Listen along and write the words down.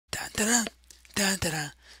dun dun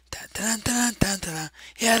dun dun dun dun dun dun.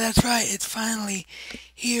 Yeah, that's right. It's finally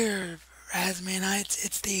here, Razmanites.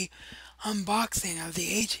 It's the unboxing of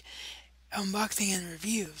the H unboxing and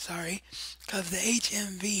review. Sorry, of the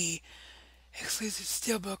HMV exclusive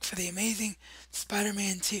steelbook for the Amazing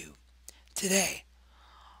Spider-Man 2 today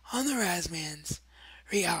on the Razman's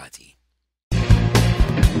Reality.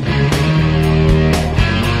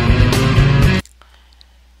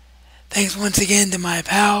 Thanks once again to my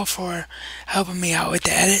pal for helping me out with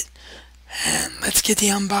the edit, and let's get the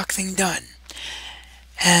unboxing done.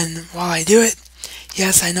 And while I do it,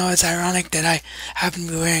 yes, I know it's ironic that I happen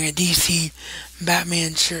to be wearing a DC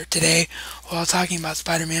Batman shirt today while talking about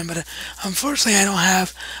Spider-Man, but unfortunately I don't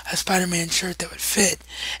have a Spider-Man shirt that would fit,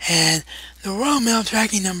 and the Royal Mail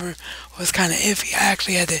tracking number was kind of iffy. I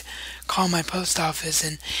actually had to call my post office,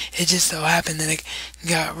 and it just so happened that it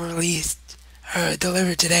got released or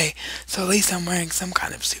delivered today, so at least I'm wearing some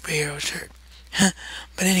kind of superhero shirt.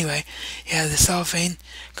 But anyway, yeah, the cellophane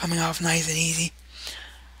coming off nice and easy.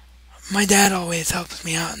 My dad always helps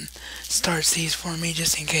me out and starts these for me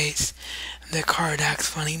just in case the card acts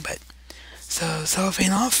funny, but so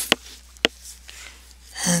cellophane off.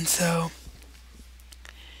 And so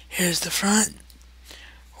here's the front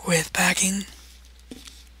with backing.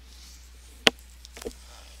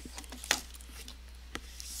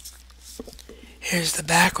 Here's the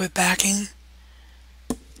back with backing.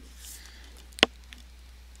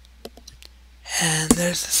 And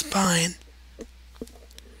there's the spine,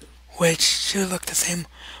 which should look the same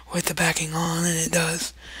with the backing on, and it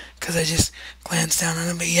does, because I just glanced down on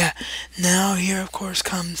it. But yeah, now here of course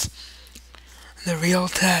comes the real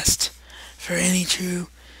test for any true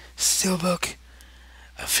steelbook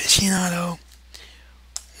aficionado.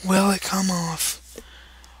 Will it come off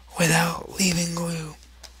without leaving glue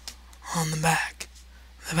on the back,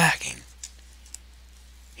 the backing?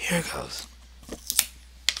 Here it goes.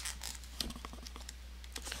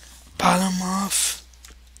 Bottom off.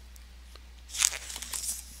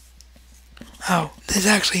 Oh, this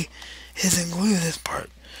actually isn't glue, this part.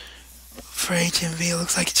 For HMV, it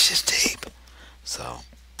looks like it's just tape. So,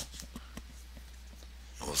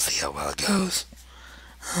 we'll see how well it goes.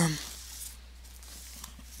 And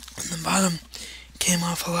the bottom came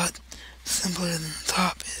off a lot simpler than the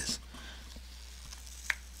top is.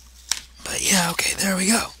 But yeah, okay, there we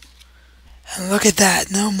go. And look at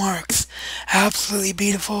that, no marks. Absolutely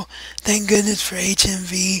beautiful. Thank goodness for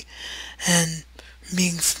HMV and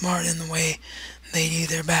being smart in the way they do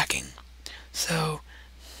their backing. So,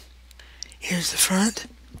 here's the front,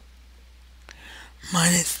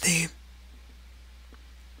 minus the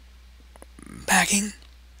backing.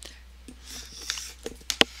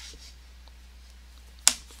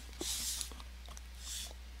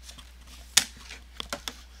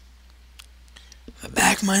 The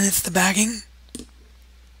back minus the backing.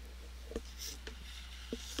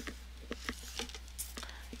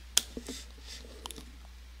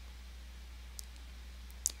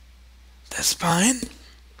 The spine.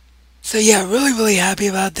 So yeah, really happy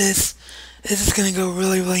about this. This is going to go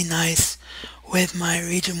really nice with my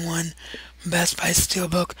Region 1 Best Buy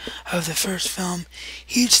Steelbook of the first film.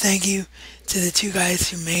 Huge thank you to the two guys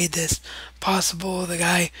who made this possible. The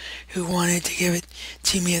guy who wanted to give it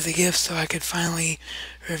to me as a gift so I could finally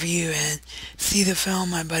review and see the film,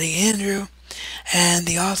 my buddy Andrew, and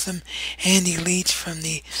the awesome Andy Leach from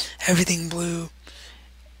the Everything Blue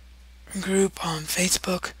group on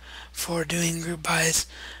Facebook for doing group buys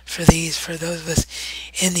for these for those of us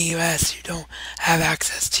in the US who don't have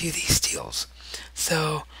access to these deals.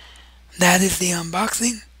 So that is the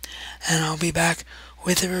unboxing, and I'll be back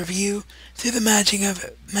with a review through the magic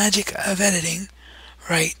of editing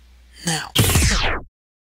right now.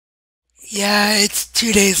 Yeah, it's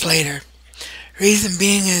 2 days later. Reason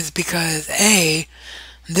being is because A,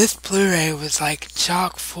 this Blu-ray was like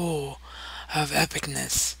chock full of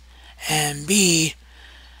epicness, and B,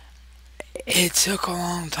 it took a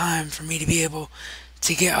long time for me to be able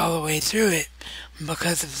to get all the way through it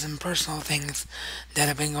because of some personal things that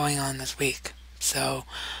have been going on this week. So,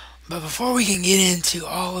 but before we can get into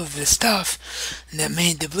all of the stuff that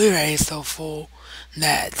made the Blu-ray so full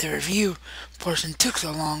that the review portion took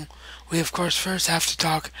so long, we of course first have to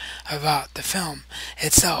talk about the film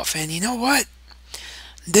itself. And you know what?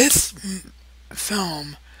 This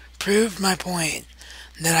film proved my point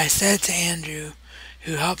that I said to Andrew,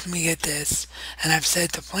 who helped me get this, and I've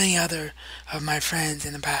said to plenty other of my friends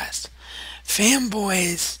in the past.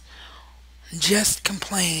 Fanboys just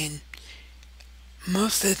complain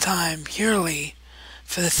most of the time purely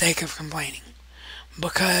for the sake of complaining.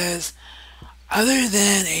 Because other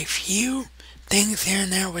than a few things here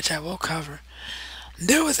and there, which I will cover,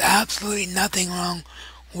 There was absolutely nothing wrong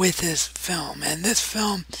with this film, and this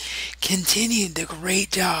film continued the great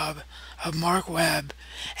job of Mark Webb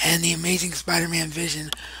and the Amazing Spider-Man vision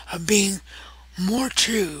of being more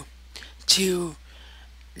true to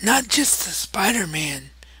not just the Spider-Man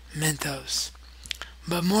mythos,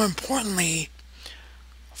 but more importantly,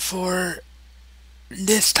 for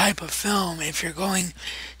this type of film, if you're going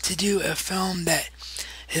to do a film that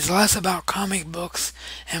is less about comic books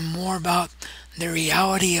and more about the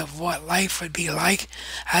reality of what life would be like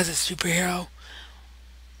as a superhero,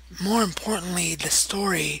 more importantly, the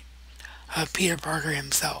story of Peter Parker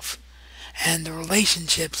himself and the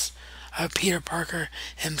relationships of Peter Parker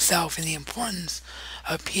himself and the importance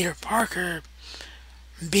of Peter Parker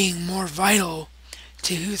being more vital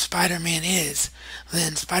to who Spider-Man is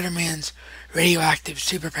than Spider-Man's radioactive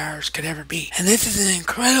superpowers could ever be. And this is an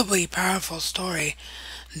incredibly powerful story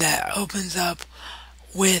that opens up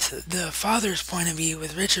with the father's point of view,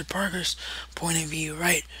 with Richard Parker's point of view,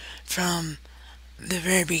 right from the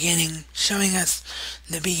very beginning, showing us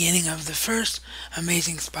the beginning of the first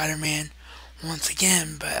Amazing Spider-Man once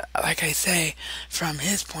again, but like I say, from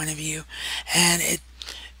his point of view, and it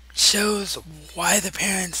shows why the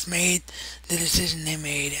parents made the decision they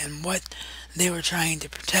made and what they were trying to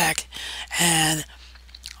protect. And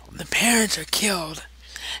the parents are killed,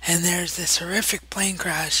 and there's this horrific plane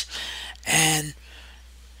crash, and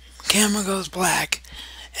camera goes black,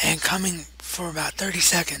 and coming for about 30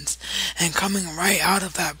 seconds, and coming right out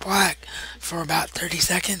of that black for about 30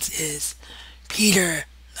 seconds is Peter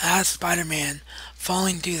as Spider-Man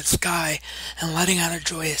falling through the sky and letting out a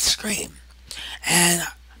joyous scream. And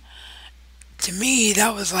to me,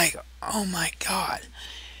 that was like, oh my god,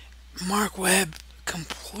 Mark Webb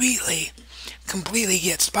completely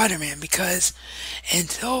gets Spider-Man, because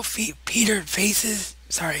until Peter faces,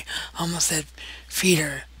 sorry, I almost said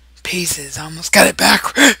Peter paces, I almost got it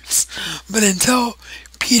backwards, but until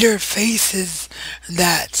Peter faces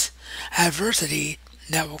that adversity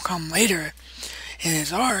that will come later in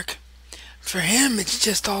his arc, for him it's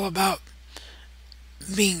just all about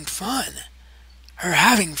being fun, or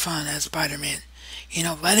having fun as Spider-Man. You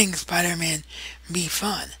know, letting Spider-Man be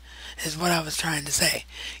fun is what I was trying to say.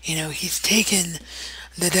 You know, he's taken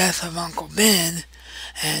the death of Uncle Ben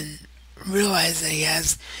and realized that he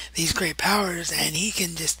has these great powers and he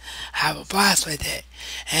can just have a blast with it.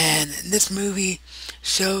 And this movie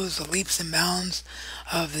shows the leaps and bounds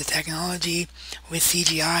of the technology with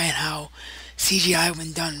CGI and how CGI,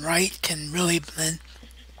 when done right, can really blend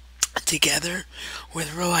together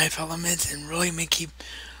with real life elements and really make you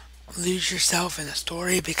lose yourself in a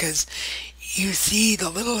story, because you see the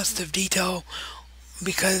littlest of detail,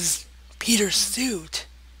 because Peter's suit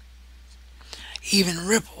even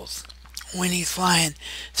ripples when he's flying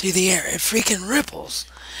through the air. It freaking ripples.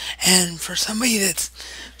 And for somebody that's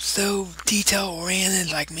so detail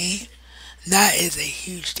oriented like me, that is a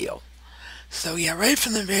huge deal. So yeah, right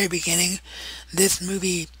from the very beginning, this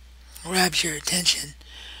movie grabs your attention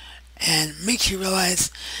and makes you realize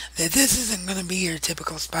that this isn't going to be your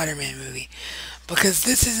typical Spider-Man movie, because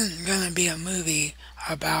this isn't going to be a movie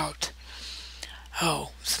about,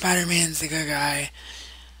 oh, Spider-Man's the good guy,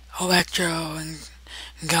 Electro and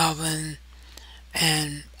Goblin,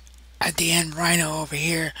 and at the end Rhino over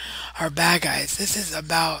here are bad guys. This is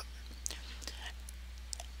about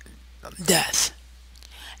death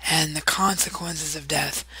and the consequences of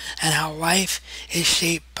death and how life is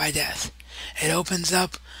shaped by death. It opens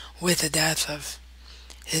up with the death of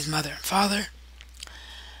his mother and father,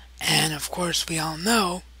 and of course we all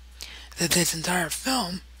know that this entire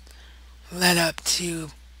film led up to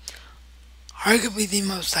arguably the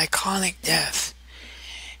most iconic death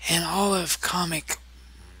in all of comicness,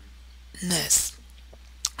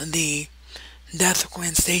 the death of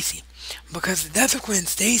Gwen Stacy. Because the death of Gwen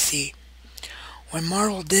Stacy, when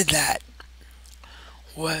Marvel did that,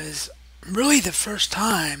 was really the first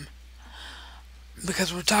time,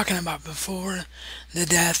 because we're talking about before the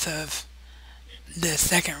death of the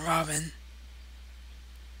second Robin,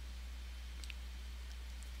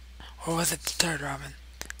 or was it the third Robin?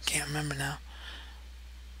 Can't remember now.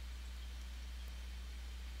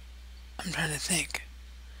 I'm trying to think.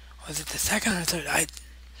 Was it the second or third? I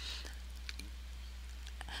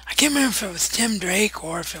can't remember if it was Tim Drake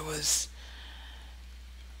or if it was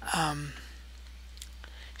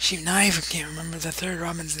shoot, now I even can't remember the third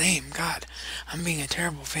Robin's name. God, I'm being a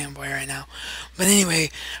terrible fanboy right now. But anyway,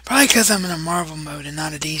 probably because I'm in a Marvel mode and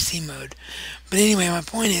not a DC mode. But anyway, my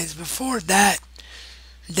point is, before that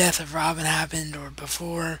death of Robin happened, or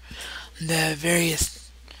before the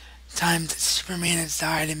various times that Superman has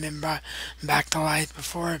died and been brought back to life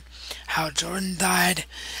before, how Jordan died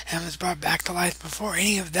and was brought back to life before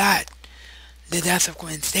any of that. The death of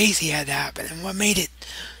Gwen Stacy had to happen. And what made it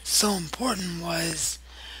so important was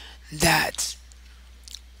that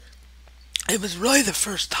it was really the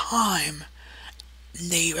first time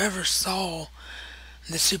that you ever saw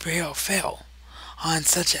the superhero fail on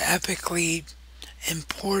such an epically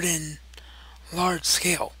important large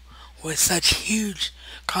scale with such huge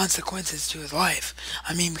consequences to his life.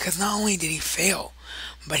 I mean, because not only did he fail,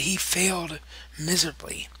 but he failed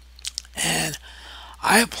miserably. And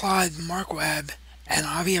I applaud Mark Webb and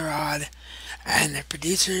Avi Arad and the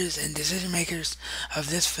producers and decision makers of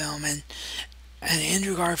this film, and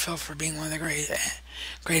Andrew Garfield for being one of the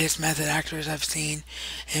greatest method actors I've seen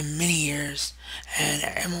in many years, and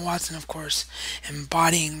Emma Watson, of course,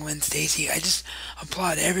 embodying Gwen Stacy. I just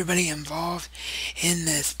applaud everybody involved in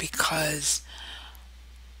this because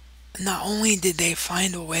not only did they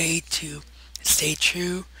find a way to stay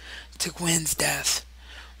true to Gwen's death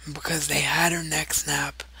because they had her neck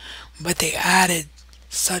snap, but they added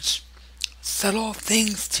such subtle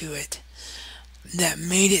things to it that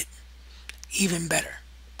made it even better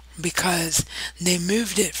because they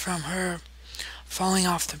moved it from her falling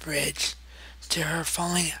off the bridge to her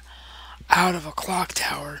falling out of a clock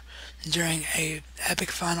tower during a epic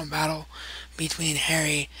final battle between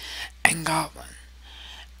Harry and Goblin.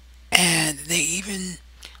 And they even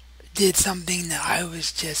did something that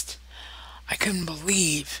I couldn't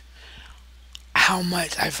believe how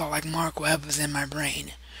much I felt like Mark Webb was in my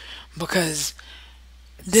brain. Because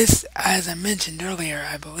this, as I mentioned earlier,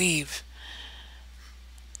 I believe,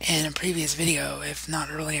 in a previous video, if not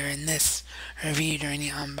earlier in this review during the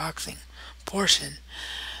unboxing portion,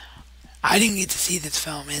 I didn't get to see this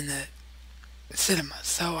film in the cinema.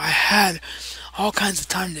 So I had all kinds of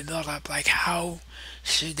time to build up, like how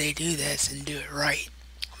should they do this and do it right?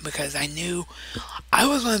 Because I knew I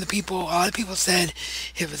was one of the people, a lot of people said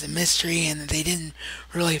it was a mystery and that they didn't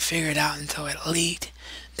really figure it out until it leaked,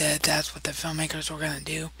 that that's what the filmmakers were going to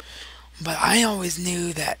do. But I always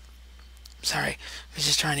knew that, sorry, I was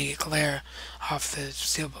just trying to get glare off the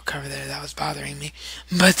Steelbook cover there, that was bothering me.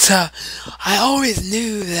 But I always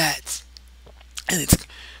knew that, and it's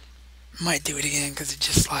might do it again because it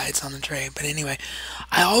just slides on the tray. But anyway,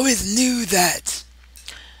 I always knew that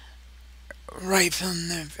right from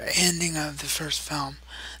the ending of the first film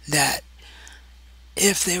that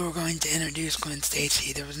if they were going to introduce Gwen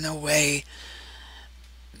Stacy, there was no way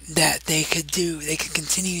that they could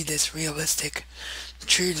continue this realistic,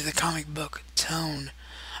 true to the comic book tone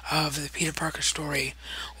of the Peter Parker story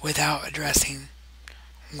without addressing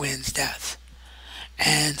Gwen's death.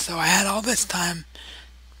 And so I had all this time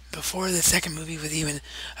before the second movie was even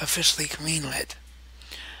officially greenlit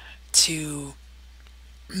to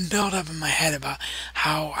build up in my head about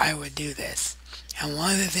how I would do this. And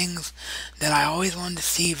one of the things that I always wanted to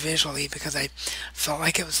see visually, because I felt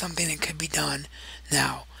like it was something that could be done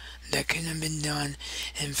now, that couldn't have been done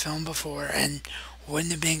in film before, and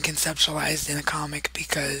wouldn't have been conceptualized in a comic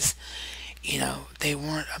because, they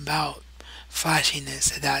weren't about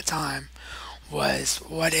flashiness at that time, was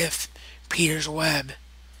what if Peter's web,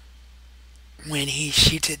 when he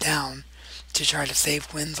shoots it down to try to save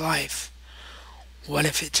Gwen's life, what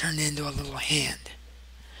if it turned into a little hand?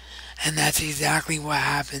 And that's exactly what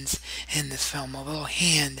happens in this film. A little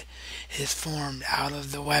hand is formed out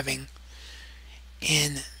of the webbing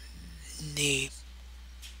in the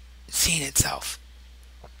scene itself.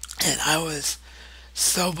 And I was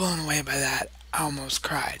so blown away by that, I almost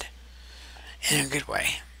cried. In a good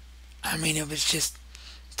way. I mean, it was just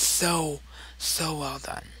so well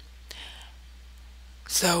done.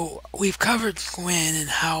 So, we've covered Gwen and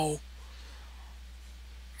how,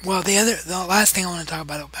 well, the last thing I want to talk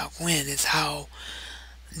about Gwen is how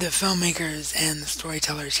the filmmakers and the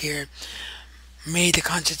storytellers here made the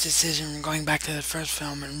conscious decision going back to the first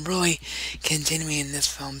film and really continuing in this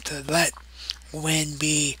film to let Gwen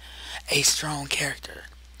be a strong character.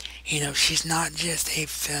 She's not just a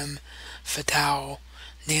femme fatale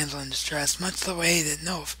damsel in distress, much the way that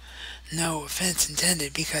no offense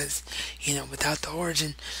intended, because without the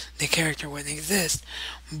origin the character wouldn't exist,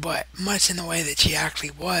 but much in the way that she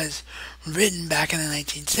actually was written back in the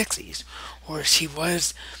 1960s, where she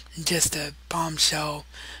was just a bombshell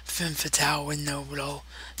femme fatale with no real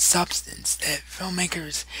substance. That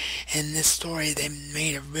filmmakers in this story, they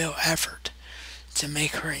made a real effort to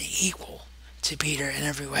make her an equal to Peter in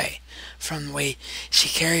every way, from the way she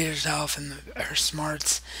carried herself and her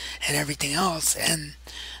smarts and everything else. And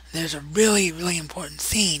there's a really, really important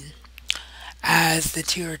scene as the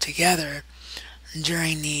two are together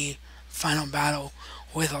during the final battle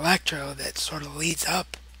with Electro that sort of leads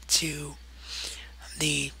up to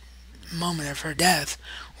the moment of her death,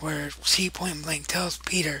 where she point blank tells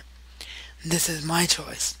Peter, "This is my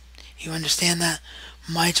choice. You understand that?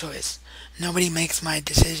 My choice. Nobody makes my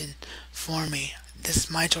decision for me. This is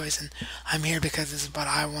my choice, and I'm here because this is what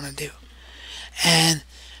I want to do." And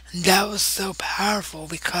that was so powerful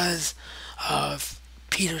because of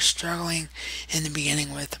Peter struggling in the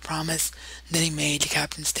beginning with the promise that he made to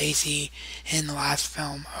Captain Stacy in the last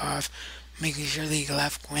film of making sure that he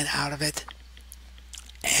left Gwen out of it,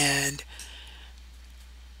 and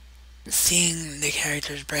seeing the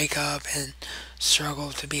characters break up and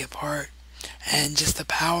struggle to be apart, and just the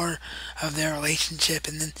power of their relationship.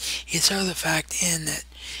 And then you throw the fact in that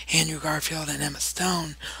Andrew Garfield and Emma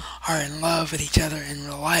Stone are in love with each other in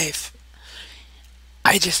real life.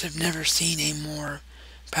 I just have never seen a more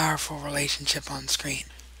powerful relationship on screen.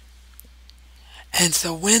 And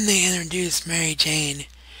so when they introduce Mary Jane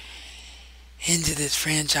into this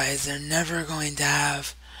franchise, they're never going to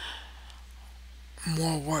have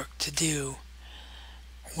more work to do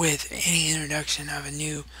with any introduction of a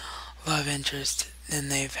new love interest than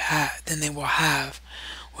they will have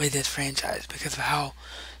with this franchise, because of how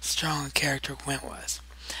strong a character Gwen was.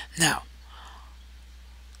 Now,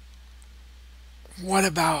 what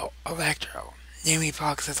about Electro? Jamie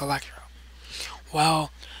Foxx as Electro.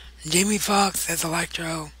 Well, Jamie Foxx as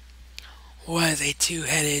Electro was a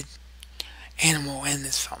two-headed animal in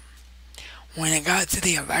this film. When it got to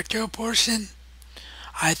the Electro portion,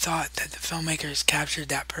 I thought that the filmmakers captured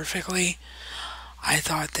that perfectly. I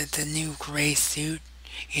thought that the new gray suit,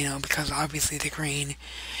 because obviously the green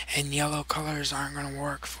and yellow colors aren't going to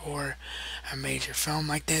work for a major film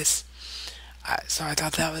like this. So I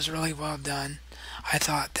thought that was really well done. I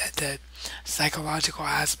thought that the psychological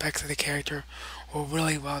aspects of the character were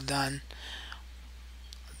really well done.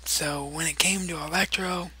 So when it came to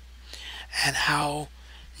Electro and how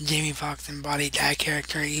Jamie Foxx embodied that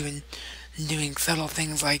character, even doing subtle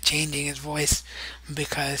things like changing his voice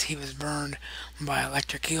because he was burned by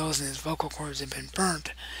electric eels and his vocal cords had been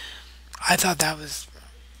burnt, I thought that was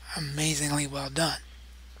amazingly well done.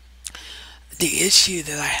 The issue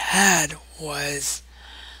that I had was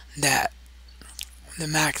that the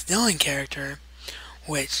Max Dillon character,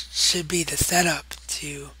 which should be the setup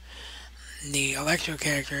to the Electro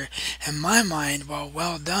character, in my mind, while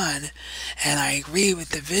well done, and I agree with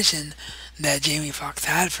the vision that Jamie Foxx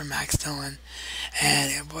had for Max Dillon,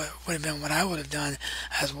 and it would have been what I would have done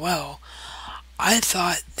as well, I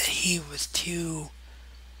thought that he was too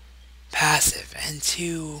passive and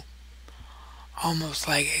too almost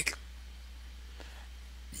like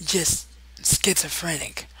just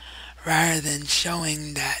schizophrenic, rather than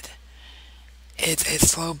showing that it's a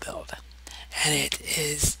slow build and it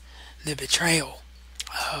is the betrayal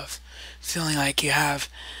of feeling like you have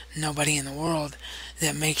nobody in the world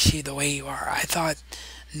that makes you the way you are. I thought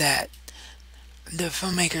that the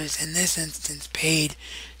filmmakers in this instance paid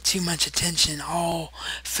too much attention all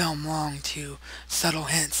film long to subtle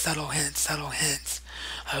hints, subtle hints, subtle hints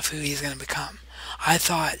of who he's going to become. I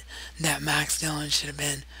thought that Max Dillon should have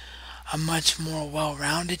been a much more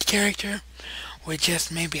well-rounded character with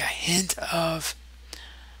just maybe a hint of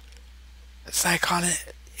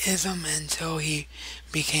psychoticism until he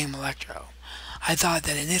became Electro. I thought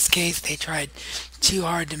that in this case they tried too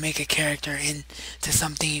hard to make a character into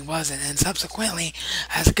something he wasn't, and subsequently,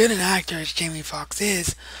 as good an actor as Jamie Foxx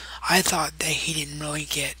is, I thought that he didn't really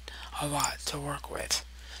get a lot to work with.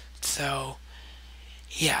 So,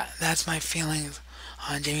 yeah, that's my feelings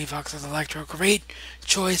on Jamie Foxx's Electro. Great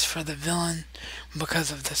choice for the villain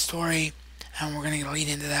because of the story, and we're going to lead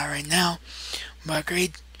into that right now, but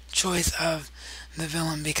great choice of the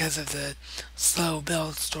villain because of the slow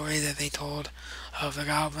build story that they told of the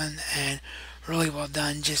Goblin, and really well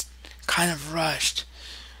done, just kind of rushed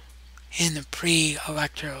in the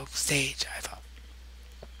pre-Electro stage, I thought.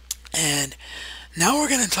 And now we're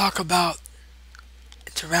going to talk about,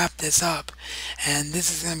 to wrap this up, and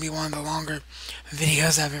this is going to be one of the longer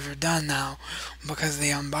videos I've ever done now because of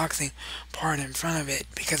the unboxing part in front of it,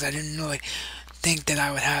 because I didn't really think that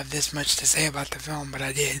I would have this much to say about the film, but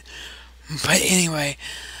I did. But anyway,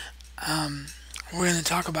 we're going to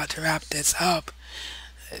talk about, to wrap this up,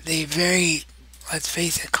 the very, let's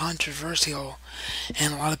face it, controversial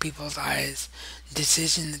in a lot of people's eyes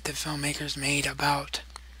decision that the filmmakers made about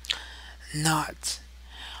not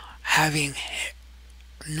having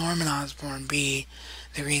Norman Osborn be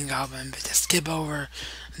the Green Goblin, but to skip over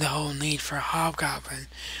the whole need for a Hobgoblin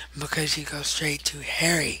because you go straight to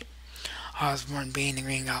Harry Osborn being the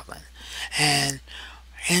Green Goblin. And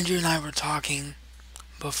Andrew and I were talking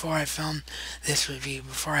before I filmed this review,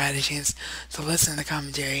 before I had a chance to listen to the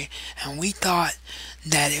commentary, and we thought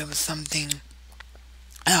that it was something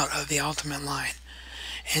out of the Ultimate line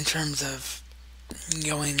in terms of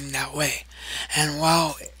going that way. And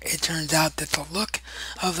while it turns out that the look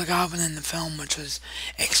of the Goblin in the film, which was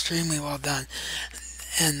extremely well done,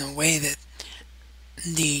 and the way that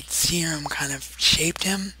the serum kind of shaped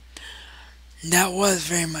him, that was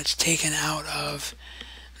very much taken out of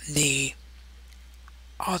the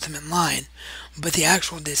Ultimate line. But the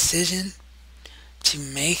actual decision to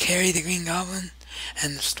make Harry the Green Goblin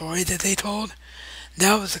and the story that they told,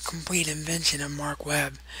 that was a complete invention of Mark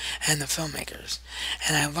Webb and the filmmakers.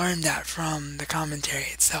 And I learned that from the commentary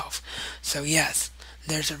itself. So yes,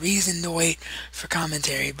 there's a reason to wait for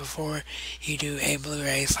commentary before you do a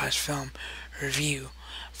Blu-ray/film review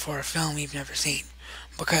for a film you've never seen.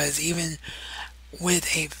 Because even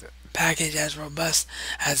with a package as robust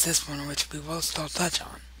as this one, which we will still touch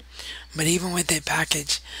on, but even with a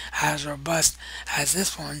package as robust as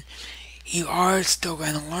this one, you are still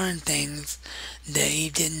going to learn things that you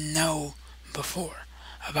didn't know before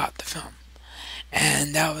about the film.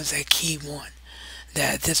 And that was a key one.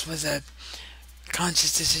 That this was a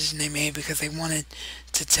conscious decision they made because they wanted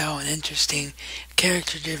to tell an interesting,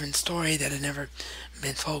 character-driven story that had never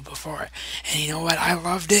been told before. And you know what? I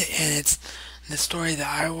loved it, and it's the story that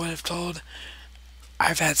I would have told.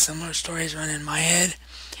 I've had similar stories run in my head,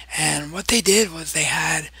 and what they did was they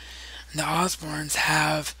had the Osborns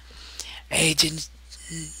have a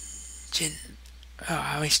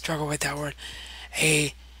I always struggle with that word.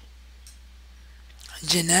 A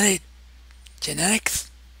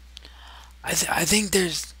genetics. I think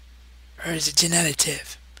there's, or is it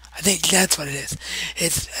generative? I think that's what it is.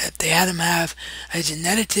 It's they had them have a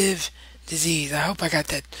generative disease. I hope I got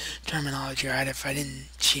that terminology right. If I didn't,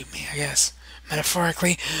 cheat me, I guess,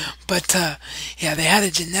 metaphorically. But yeah, they had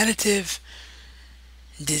a generative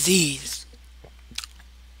disease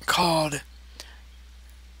called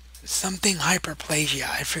something hyperplasia.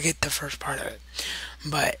 I forget the first part of it.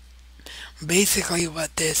 But basically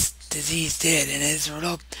what this disease did, and it's a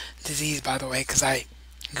real disease, by the way, because I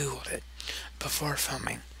Googled it before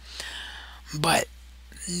filming. But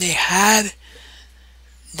they had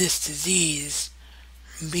this disease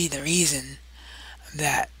be the reason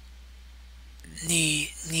that the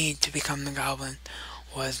need to become the Goblin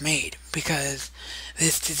was made. Because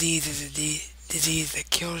this disease is a disease that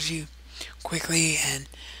kills you quickly and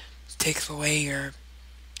takes away your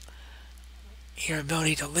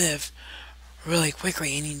ability to live really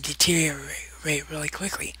quickly, and you deteriorate really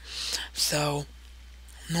quickly. So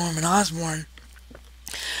Norman Osborn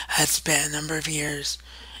had spent a number of years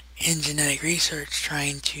in genetic research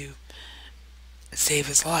trying to save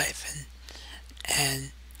his life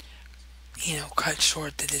and cut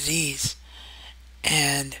short the disease.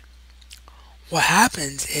 And what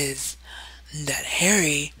happens is that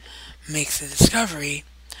Harry makes a discovery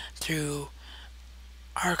through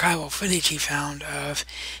archival footage he found of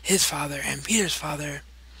his father and Peter's father,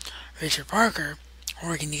 Richard Parker,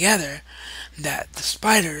 working together, that the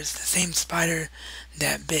spiders, the same spider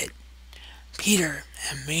that bit Peter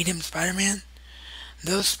and made him Spider-Man,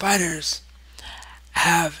 those spiders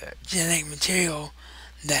have genetic material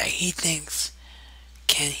that he thinks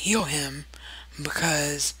can heal him,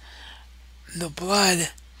 because the blood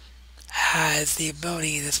has the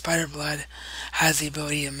ability, the spider blood has the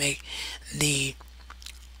ability to make the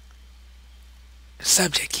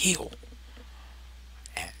subject heal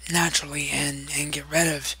naturally and get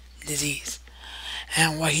rid of disease.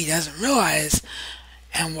 And what he doesn't realize,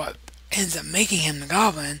 and what ends up making him the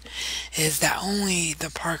Goblin, is that only the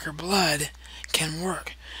Parker blood can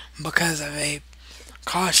work, because of a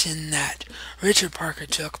caution that Richard Parker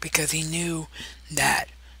took, because he knew that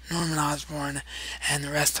Norman Osborn and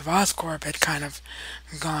the rest of Oscorp had kind of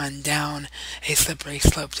gone down a slippery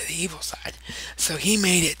slope to the evil side. So he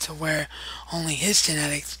made it to where only his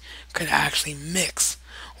genetics could actually mix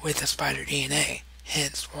with the spider DNA.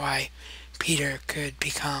 Hence why Peter could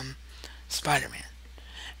become Spider-Man.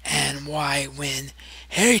 And why when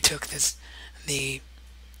Harry took the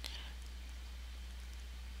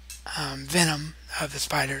venom of the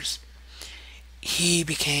spiders, he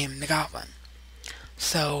became the Goblin.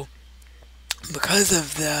 So, because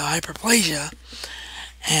of the hyperplasia,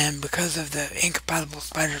 and because of the incompatible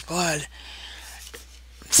spider's blood,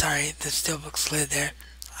 sorry, the Steelbook slid there,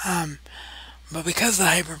 but because of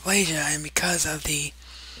the hyperplasia and because of the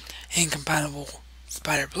incompatible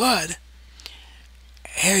spider blood,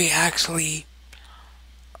 Harry actually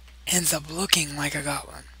ends up looking like a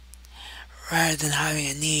Goblin, rather than having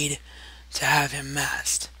a need to have him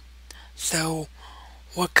masked. So,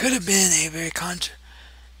 what could have been a very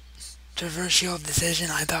controversial decision.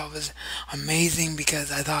 I thought was amazing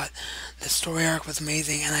because I thought the story arc was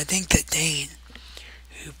amazing, and I think that Dane,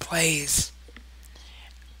 who plays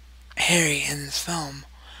Harry in this film,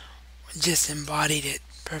 just embodied it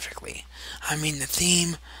perfectly. I mean, the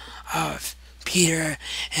theme of Peter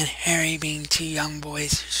and Harry being two young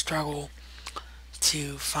boys who struggle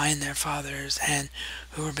to find their fathers and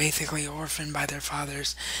who were basically orphaned by their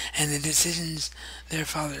fathers, and the decisions their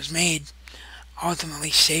fathers made ultimately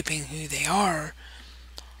shaping who they are.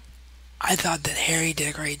 I thought that Harry did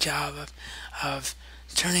a great job of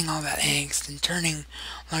turning all that angst and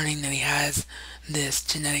learning that he has this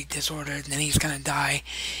genetic disorder and then he's going to die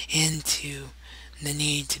into the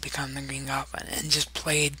need to become the Green Goblin, and just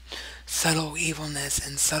played subtle evilness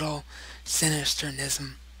and subtle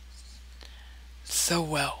sinisternism so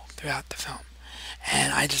well throughout the film.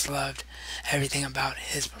 And I just loved everything about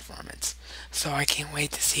his performance. So I can't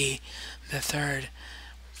wait to see the third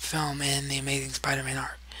film in the Amazing Spider-Man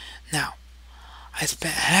arc. Now, I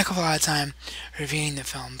spent a heck of a lot of time reviewing the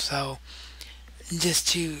film, so just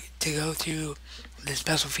to go through the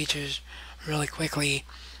special features really quickly,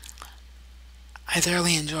 I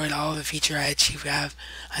thoroughly enjoyed all of the featurettes. You have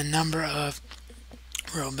a number of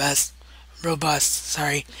robust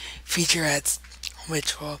featurettes,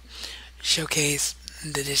 which will showcase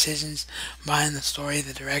the decisions behind the story,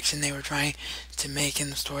 the direction they were trying to make in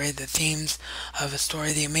the story, the themes of a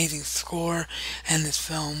story, the amazing score in this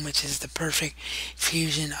film, which is the perfect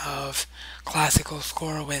fusion of classical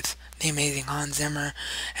score with the amazing Hans Zimmer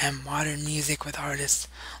and modern music with artists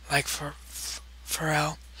like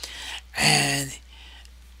Pharrell. And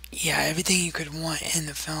yeah, everything you could want in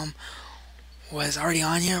the film was already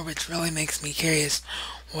on here, which really makes me curious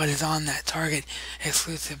what is on that Target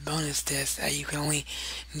exclusive bonus disc that you can only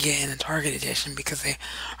get in a Target edition, because they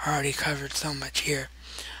already covered so much here.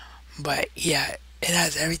 But yeah, it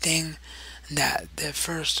has everything that the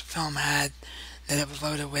first film had, that it was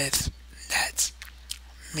loaded with, that's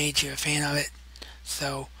made you a fan of it.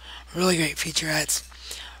 So, really great featurettes.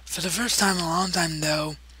 For the first time in a long time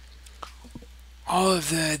though, all of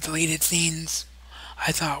the deleted scenes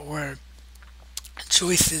I thought were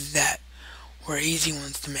choices that were easy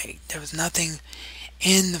ones to make. There was nothing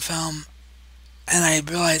in the film, and I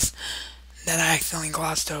realized that I accidentally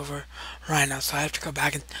glossed over Rhino, so I have to go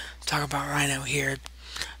back and talk about Rhino here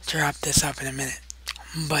to wrap this up in a minute.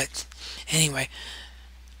 But anyway,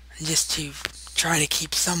 just to try to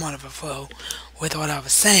keep somewhat of a flow with what I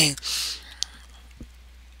was saying,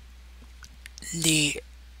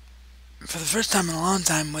 for the first time in a long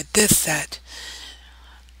time with this set,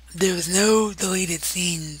 there was no deleted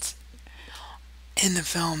scenes in the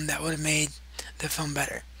film that would have made the film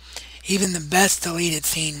better. Even the best deleted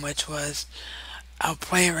scene, which was I'll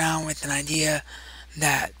play around with an idea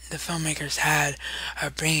that the filmmakers had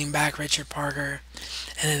of bringing back Richard Parker,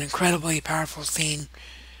 and an incredibly powerful scene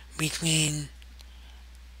between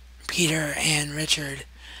Peter and Richard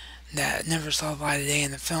that never saw the light of day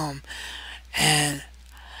in the film, and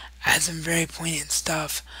had some very poignant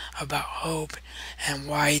stuff about hope and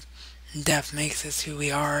why death makes us who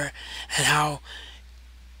we are, and how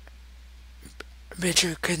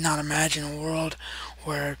Richard could not imagine a world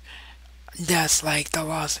where deaths like the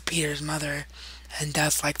loss of Peter's mother and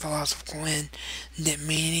deaths like the loss of Gwen didn't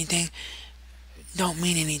mean anything. Don't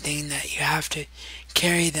mean anything, that you have to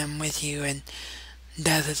carry them with you, and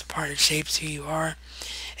death is a part that shapes who you are.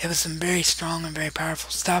 It was some very strong and very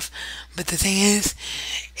powerful stuff, but the thing is,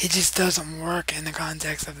 it just doesn't work in the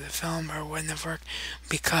context of the film, or wouldn't have worked,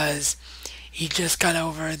 because you just got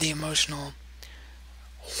over the emotional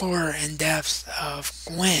horror and depths of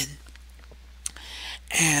Gwen.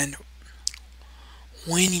 And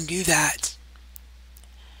when you do that,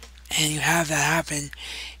 and you have that happen,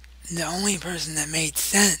 the only person that made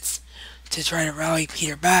sense to try to rally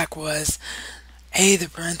Peter back was the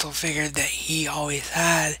parental figure that he always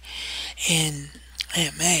had in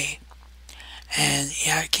Aunt May. And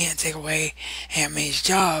yeah, I can't take away Aunt May's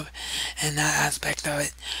job and that aspect of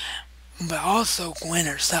it, but also Gwen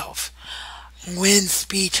herself. Gwen's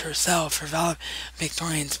speech herself, her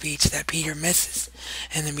valedictorian speech that Peter misses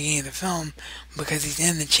in the beginning of the film because he's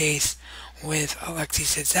in the chase with Alexei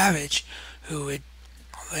Sid Savage, who would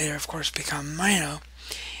later of course become Rhino.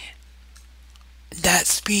 That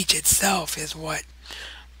speech itself is what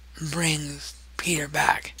brings Peter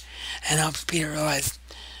back and helps Peter realize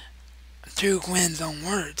through Gwen's own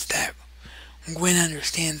words that Gwen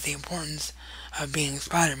understands the importance of being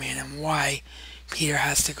Spider-Man and why Peter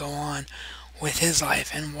has to go on with his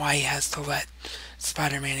life and why he has to let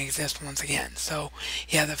Spider-Man exist once again. So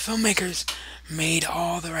yeah, the filmmakers made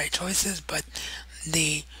all the right choices, but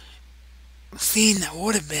the scene that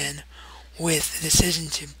would have been with the decision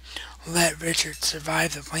to let Richard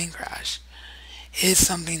survive the plane crash is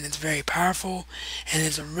something that's very powerful and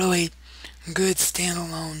is a really good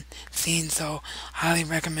standalone scene, so I highly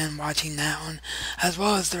recommend watching that one, as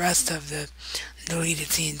well as the rest of the deleted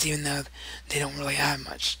scenes, even though they don't really have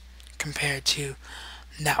much compared to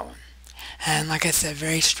that one. And like I said,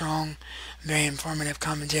 very strong, very informative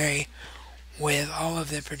commentary with all of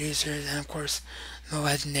the producers and, of course, the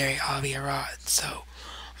legendary Avi Arad. So,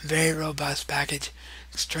 very robust package,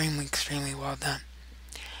 extremely, extremely well done.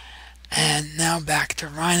 And now back to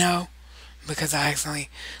Rhino, because I accidentally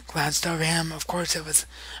glanced over him. Of course, it was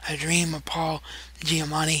a dream of Paul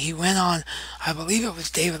Giamatti. He went on, I believe it was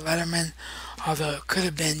David Letterman, although it could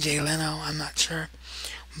have been Jay Leno, I'm not sure.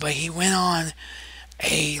 But he went on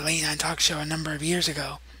a late night talk show a number of years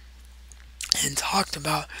ago and talked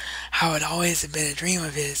about how it always had been a dream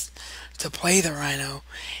of his to play the Rhino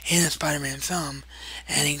in a Spider-Man film,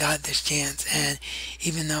 and he got this chance. And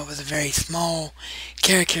even though it was a very small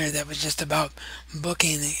character that was just about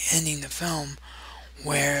booking and ending the film,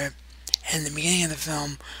 where in the beginning of the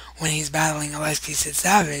film, when he's battling Alexei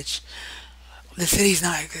Savage, the city's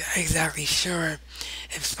not exactly sure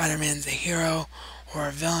if Spider-Man's a hero or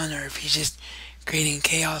a villain, or if he's just creating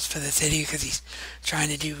chaos for the city because he's trying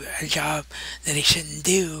to do a job that he shouldn't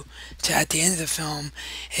do. To at the end of the film,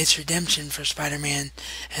 it's redemption for Spider-Man,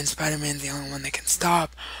 and Spider-Man's the only one that can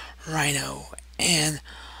stop Rhino. And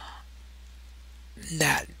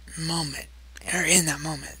that moment, or in that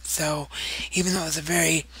moment. So even though it was a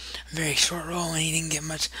very, very short role and he didn't get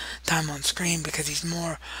much time on screen because he's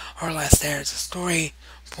more or less there as a story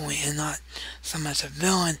point and not so much a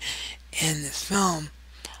villain in this film,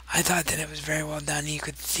 I thought that it was very well done. You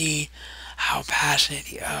could see how passionate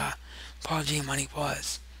Paul Giamatti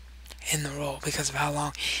was in the role because of how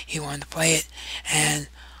long he wanted to play it. And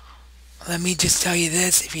let me just tell you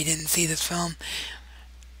this, if you didn't see this film,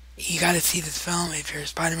 you got to see this film if you're a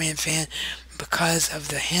Spider-Man fan, because of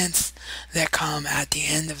the hints that come at the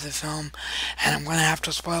end of the film. And I'm going to have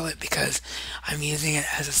to spoil it because I'm using it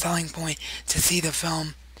as a selling point to see the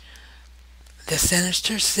film. The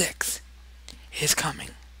Sinister Six is coming.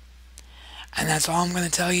 And that's all I'm going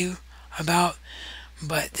to tell you about.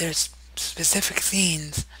 But there's specific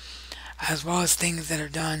scenes as well as things that are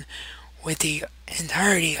done with the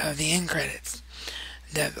entirety of the end credits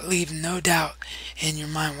that leave no doubt in your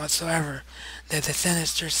mind whatsoever that the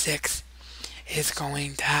Sinister Six is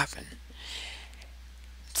going to happen.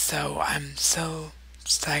 So I'm so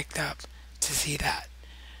psyched up to see that.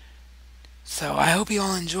 So I hope you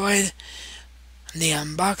all enjoyed the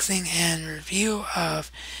unboxing and review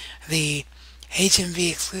of the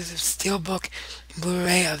HMV exclusive Steelbook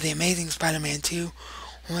Blu-ray of The Amazing Spider-Man 2.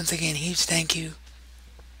 Once again, huge thank you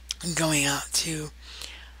going out to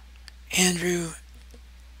Andrew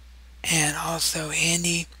and also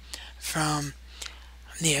Andy from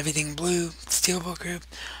the Everything Blue Steelbook group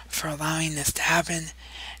for allowing this to happen.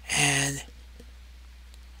 And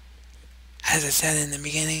as I said in the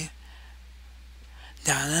beginning,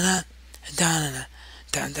 da-na-na, da-na-na,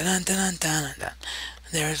 dun-dun-dun-dun-dun-dun-dun.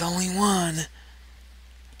 There is only one,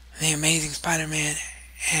 The Amazing Spider-Man,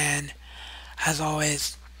 and as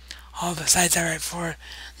always, all the sites I write for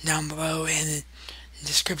down below in the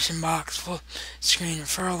description box, full screen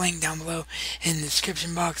referral link down below in the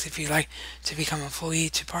description box if you'd like to become a full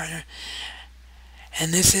YouTube partner.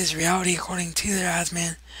 And this is reality according to the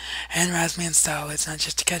Razman and Razman style. It's not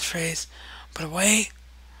just a catchphrase, but a way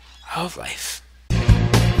of life.